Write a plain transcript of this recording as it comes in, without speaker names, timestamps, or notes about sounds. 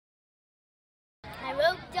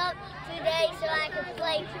so I can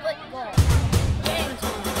play football. Game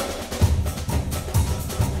time.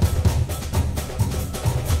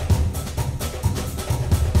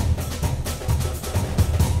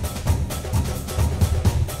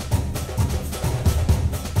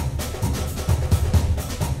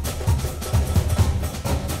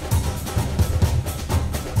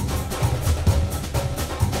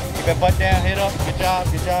 Keep that butt down, head up. Good job,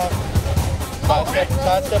 good job.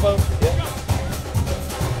 Side step over. Yeah.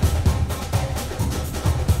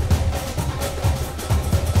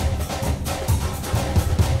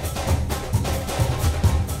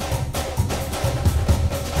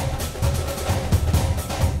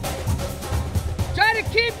 Try to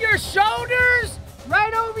keep your shoulders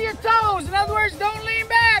right over your toes. In other words, don't lean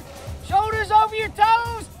back. Shoulders over your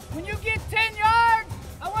toes. When you get 10 yards,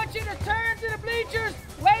 I want you to turn to the bleachers,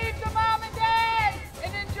 wave to mom and dad,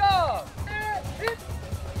 and then jog. Turn.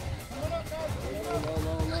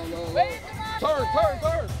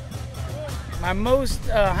 My most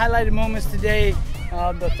highlighted moments today,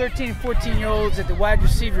 the 13, 14-year-olds at the wide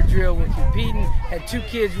receiver drill were competing. Had two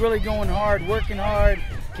kids really going hard, working hard,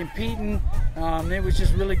 competing. It was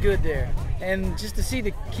just really good there. And just to see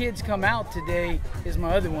the kids come out today is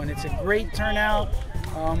my other one. It's a great turnout.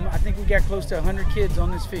 I think we got close to 100 kids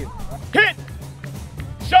on this field. Hit!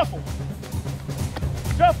 Shuffle!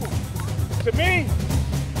 Shuffle! To me,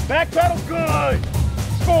 back pedal, good!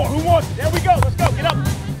 Score, who wants it? There we go, let's go, get up!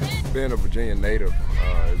 Being a Virginia native,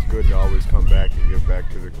 it's good to always come back and give back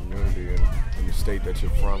to the community and the state that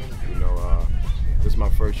you're from. You know, this is my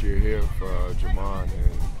first year here for Jamon,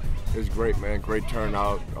 and it's great, man. Great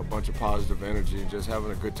turnout, a bunch of positive energy, just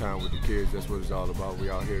having a good time with the kids. That's what it's all about. We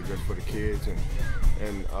out here just for the kids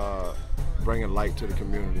and bringing light to the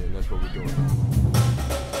community, and that's what we're doing.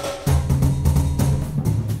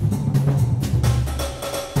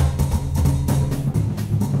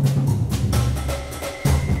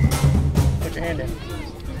 Put your hand in.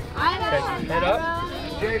 Okay, head up.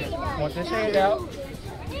 Want this hand out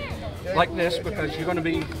like this because you're going to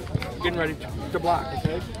be getting ready to block,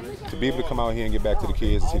 okay? To be able to come out here and get back to the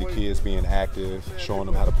kids and see the kids being active, showing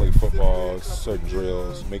them how to play football, certain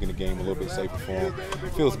drills, making the game a little bit safer for them,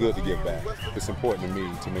 it feels good to give back. It's important to me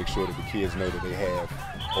to make sure that the kids know that they have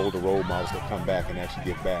older role models that come back and actually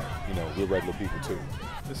give back. You know, we're regular people too.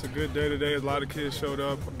 It's a good day today. A lot of kids showed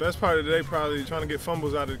up. The best part of the day probably trying to get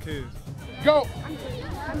fumbles out of the kids. Go!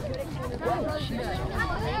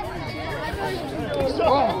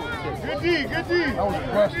 Good D, good D. That was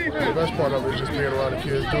impressive. The best part of it is just being around the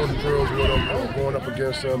kids, doing the drills with them, going up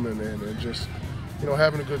against them, and just, you know,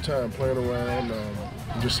 having a good time, playing around,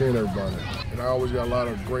 and just seeing everybody. And I always got a lot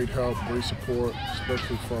of great help, great support,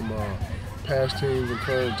 especially from past teams and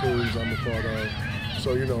current teams I'm a part of.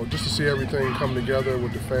 So, you know, just to see everything come together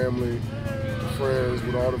with the family, the friends,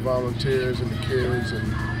 with all the volunteers and the kids,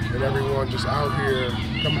 and everyone just out here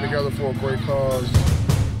coming together for a great cause.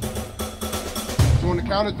 So on the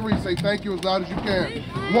count of three, say thank you as loud as you can.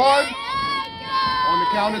 One. On the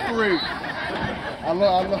count of three. I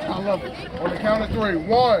love it. On the count of three.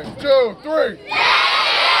 1, 2, 3.